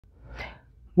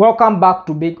Welcome back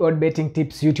to Big Odd Betting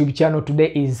Tips YouTube channel.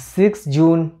 Today is 6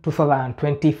 June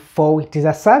 2024. It is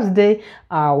a Thursday.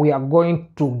 We are going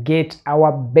to get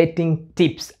our betting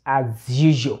tips as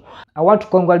usual. I want to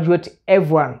congratulate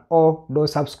everyone, all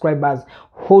those subscribers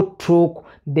who took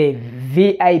the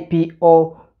VIP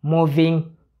or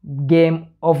moving game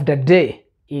of the day.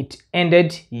 It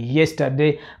ended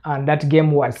yesterday and that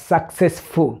game was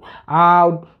successful.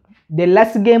 The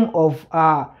last game of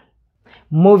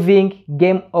moving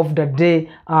game of the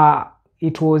day,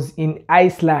 it was in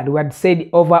Iceland. We had said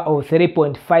over of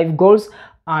 3.5 goals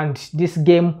and this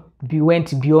game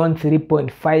went beyond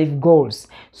 3.5 goals,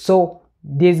 so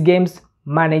these games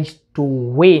managed to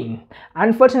win.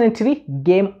 Unfortunately,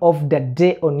 game of the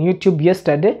day on YouTube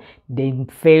yesterday, they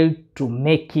failed to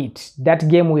make it. That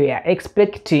game we are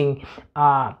expecting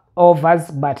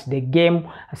overs, but the game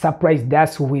surprised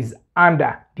us with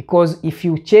under, because if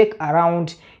you check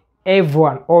around,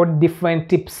 everyone, all different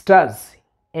tipsters,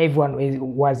 everyone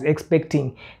was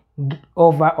expecting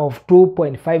over of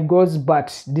 2.5 goals,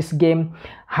 but this game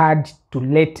had to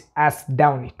let us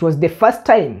down. It was the first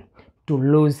time to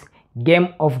lose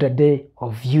game of the day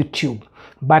of YouTube,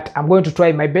 but I'm going to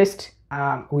try my best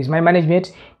with my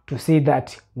management to see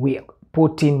that we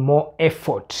put in more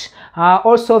effort.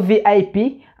 Also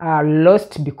VIP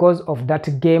lost because of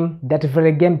that game, that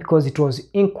very game, because it was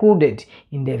included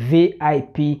in the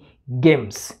VIP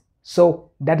games,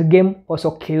 so that game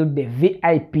also killed the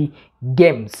VIP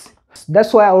games.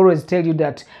 That's why I always tell you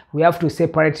that we have to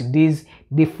separate these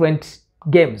different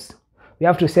games. We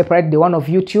have to separate the one of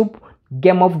YouTube,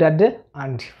 game of the day,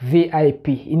 and VIP.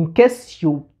 In case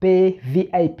you pay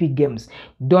VIP games,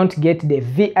 don't get the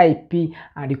VIP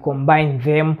and you combine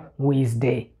them with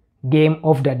the game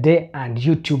of the day and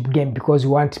YouTube game, because you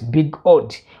want big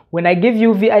odd. When I give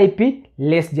you VIP,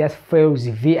 let's just fail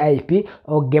the VIP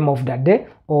or game of the day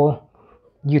or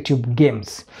YouTube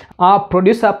games. Our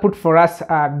producer put for us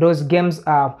those games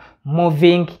are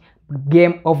moving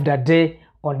game of the day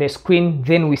on the screen,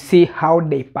 then we see how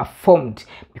they performed,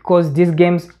 because these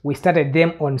games we started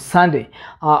them on Sunday.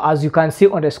 As you can see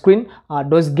on the screen,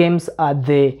 those games are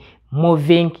the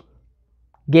moving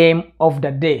game of the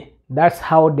day. That's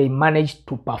how they managed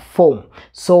to perform,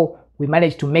 so we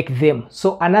managed to make them.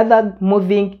 So another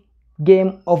moving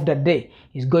game of the day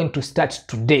is going to start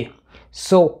today.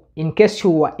 So in case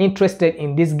you are interested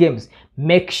in these games,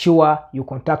 make sure you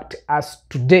contact us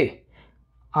today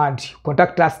and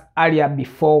contact us earlier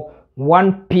before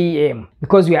 1 p.m.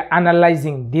 because we are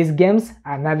analyzing these games,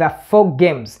 another 4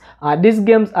 games. These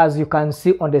games, as you can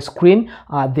see on the screen,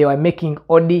 they were making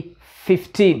only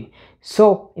 15.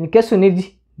 So in case you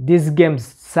need these games,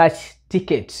 such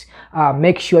tickets,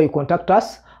 make sure you contact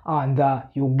us and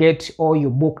you get or you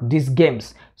book these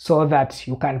games so that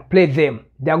you can play them.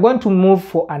 They are going to move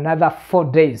for another 4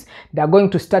 days. They are going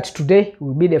to start today,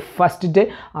 will be the first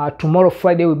day. Tomorrow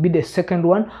Friday will be the second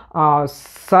one.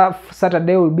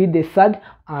 Saturday will be the third,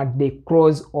 and they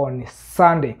close on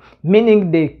Sunday, meaning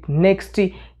the next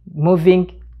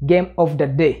moving game of the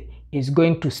day is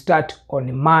going to start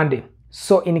on Monday.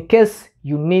 So in case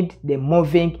you need the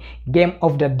moving game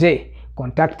of the day,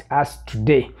 contact us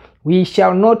today. We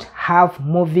shall not have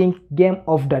moving game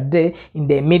of the day in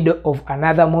the middle of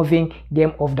another moving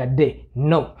game of the day.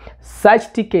 No,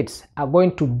 such tickets are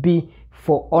going to be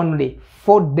for only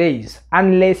 4 days,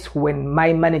 unless when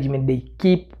my management they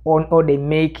keep on or they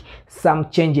make some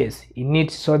changes in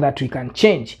it so that we can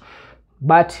change,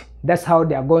 but that's how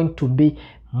they are going to be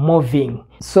moving.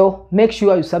 So make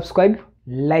sure you subscribe,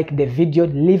 like the video,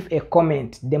 leave a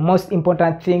comment. The most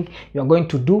important thing you're going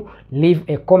to do, leave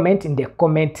a comment in the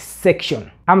comment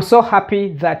section. I'm so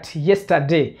happy that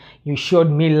yesterday you showed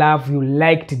me love, you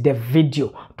liked the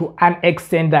video to an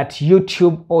extent that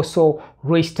YouTube also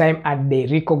reached time and they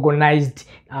recognized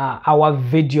our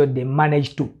video. They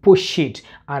managed to push it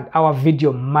and our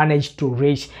video managed to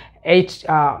reach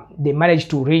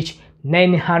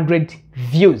 900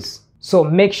 views. So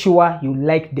make sure you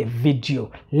like the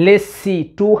video. Let's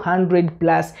see 200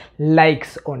 plus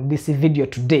likes on this video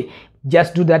today.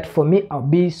 Just do that for me. I'll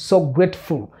be so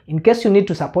grateful. In case you need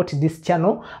to support this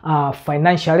channel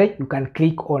financially, you can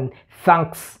click on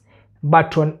thanks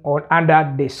button on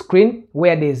under the screen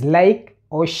where there is like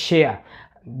or share.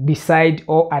 Beside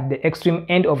or at the extreme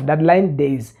end of that line,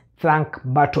 there is thank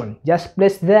button. Just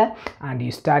press there and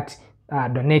you start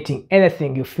donating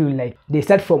anything you feel like. They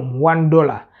start from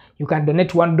 $1. You can donate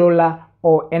 $1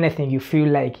 or anything you feel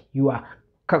like you are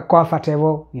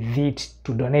comfortable with it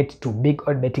to donate to Big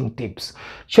Odd Betting Tips.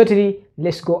 Shortly,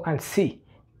 let's go and see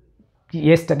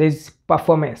yesterday's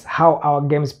performance, how our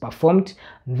games performed,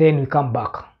 then we come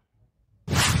back.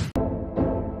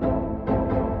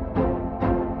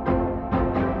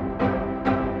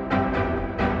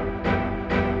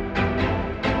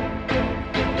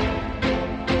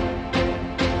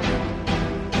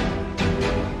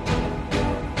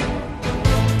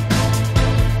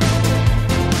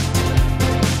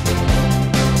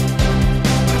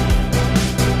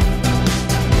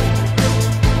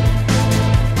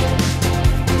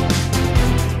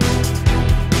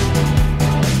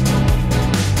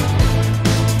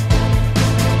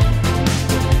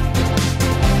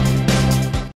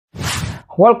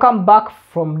 Welcome back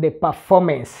from the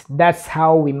performance. That's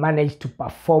how we managed to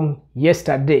perform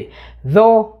yesterday.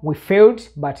 Though we failed,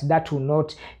 but that will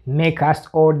not make us,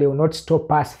 or they will not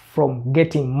stop us from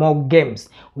getting more games.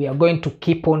 We are going to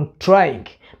keep on trying.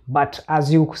 But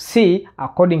as you see,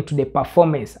 according to the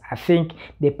performance, I think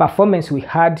the performance we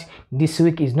had this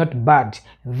week is not bad.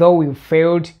 Though we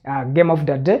failed game of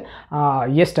the day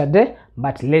yesterday,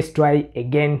 but let's try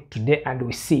again today and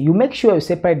we see. You make sure you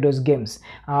separate those games.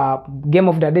 Game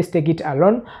of the day, take it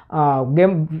alone.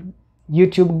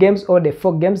 YouTube games or the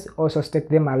 4 games, also stake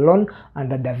them alone,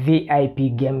 and the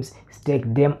VIP games,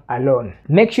 stake them alone.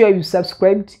 Make sure you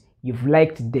subscribed, you've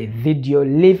liked the video,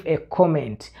 leave a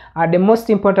comment. The most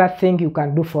important thing you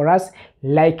can do for us,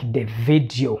 like the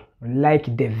video.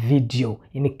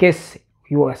 In case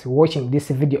you was watching this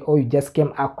video or you just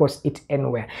came across it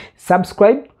anywhere,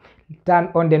 subscribe, turn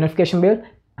on the notification bell,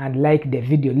 and like the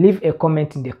video. Leave a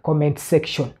comment in the comment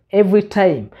section. Every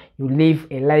time you leave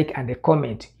a like and a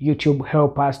comment, YouTube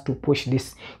help us to push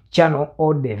this channel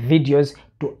or the videos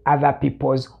to other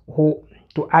people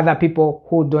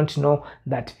who don't know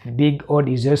that Big Odd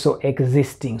is also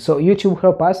existing. So YouTube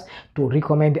help us to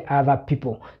recommend other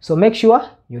people. So make sure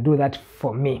you do that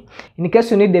for me. In case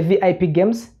you need the VIP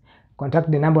games, contact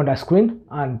the number on the screen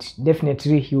and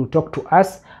definitely you'll talk to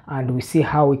us and we see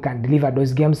how we can deliver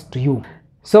those games to you.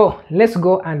 So let's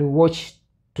go and watch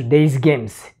today's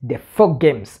games, the 4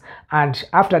 games, and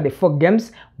after the 4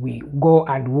 games we go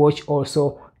and watch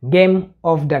also game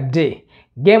of the day.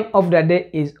 Game of the day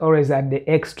is always at the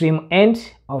extreme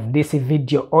end of this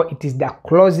video, or it is the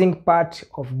closing part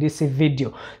of this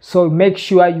video. So make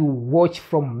sure you watch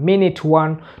from minute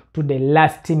 1 to the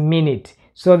last minute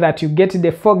so that you get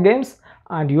the 4 games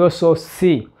and you also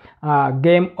see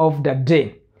game of the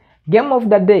day. Game of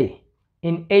the day,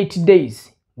 in 8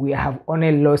 days we have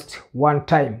only lost 1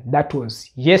 time. That was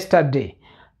yesterday.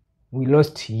 We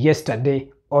lost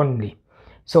yesterday only.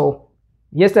 So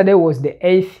yesterday was the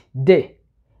 8th day,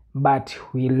 but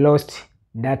we lost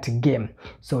that game.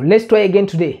 So let's try again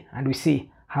today and we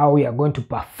see how we are going to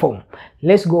perform.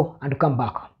 Let's go and come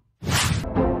back.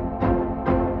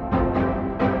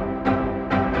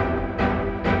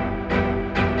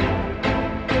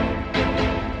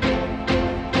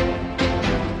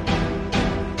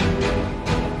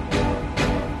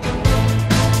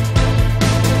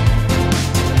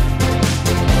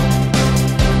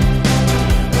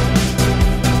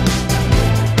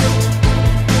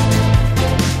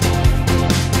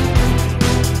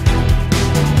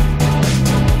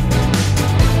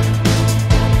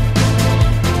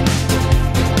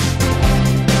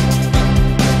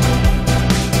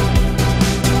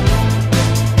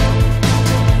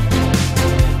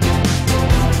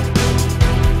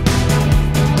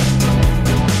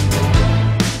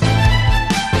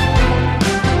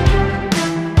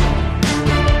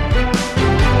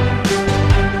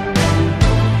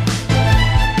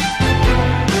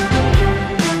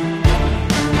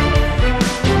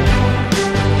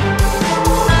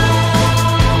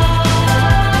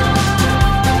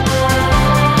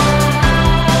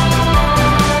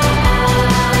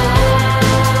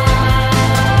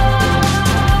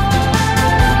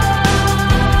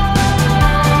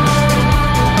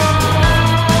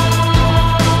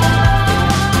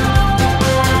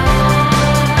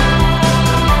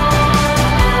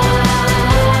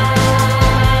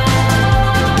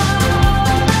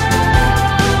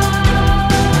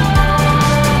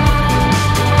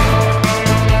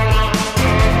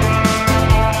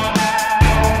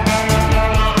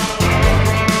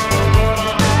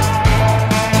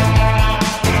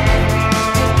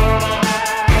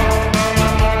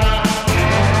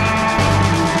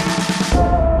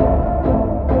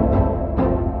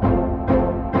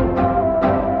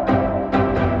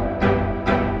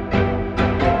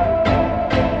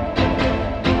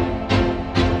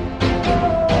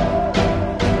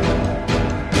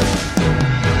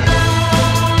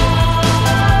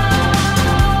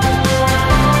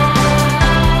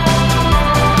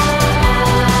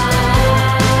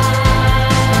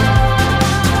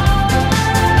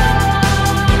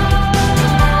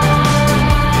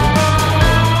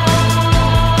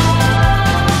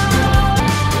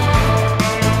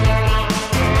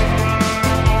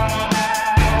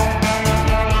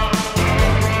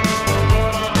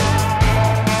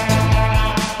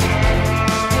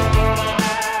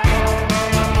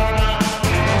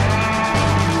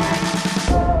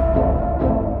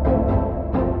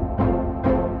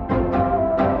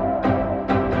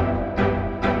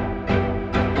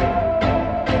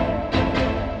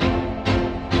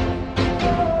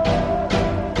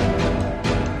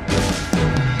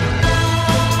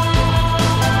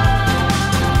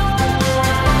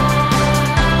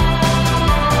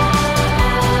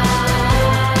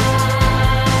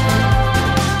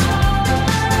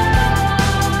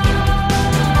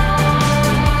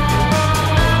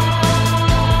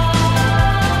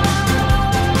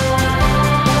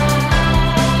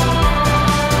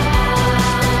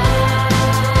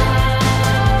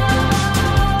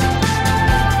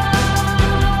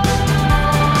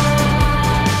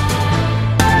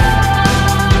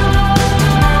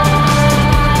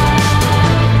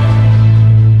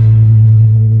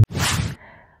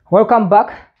 Welcome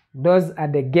back. Those are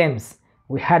the games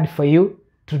we had for you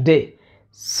today.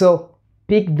 So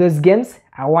pick those games.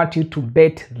 I want you to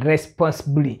bet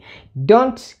responsibly.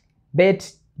 Don't bet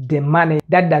the money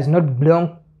that does not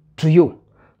belong to you.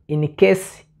 In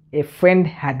case a friend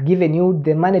had given you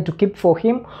the money to keep for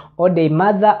him, or the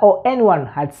mother or anyone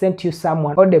had sent you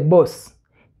someone, or the boss,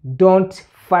 don't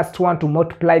first want to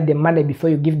multiply the money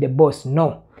before you give the boss.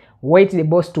 No, wait the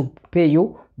boss to pay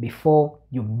you before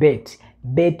you bet.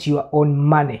 Bet your own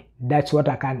money. That's what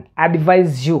I can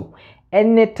advise you.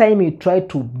 Anytime you try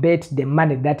to bet the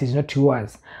money that is not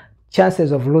yours,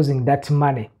 chances of losing that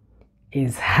money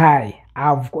is high.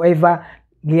 I've ever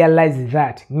realized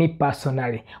that, me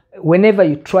personally. Whenever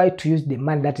you try to use the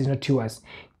money that is not yours,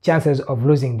 chances of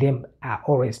losing them are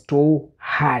always too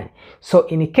high. So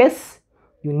in case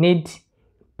you need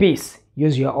peace,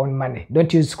 use your own money.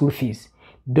 Don't use school fees.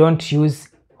 Don't use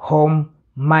home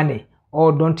money,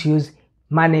 or don't use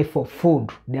money for food.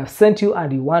 They have sent you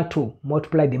and you want to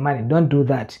multiply the money. Don't do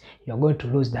that. You're going to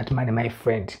lose that money, my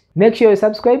friend. Make sure you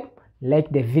subscribe,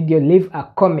 like the video, leave a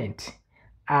comment,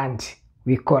 and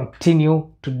we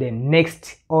continue to the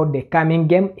next, or the coming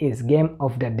game is game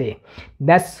of the day.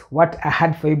 That's what I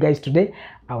had for you guys today.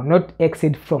 I will not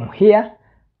exit from here.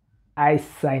 I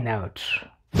sign out.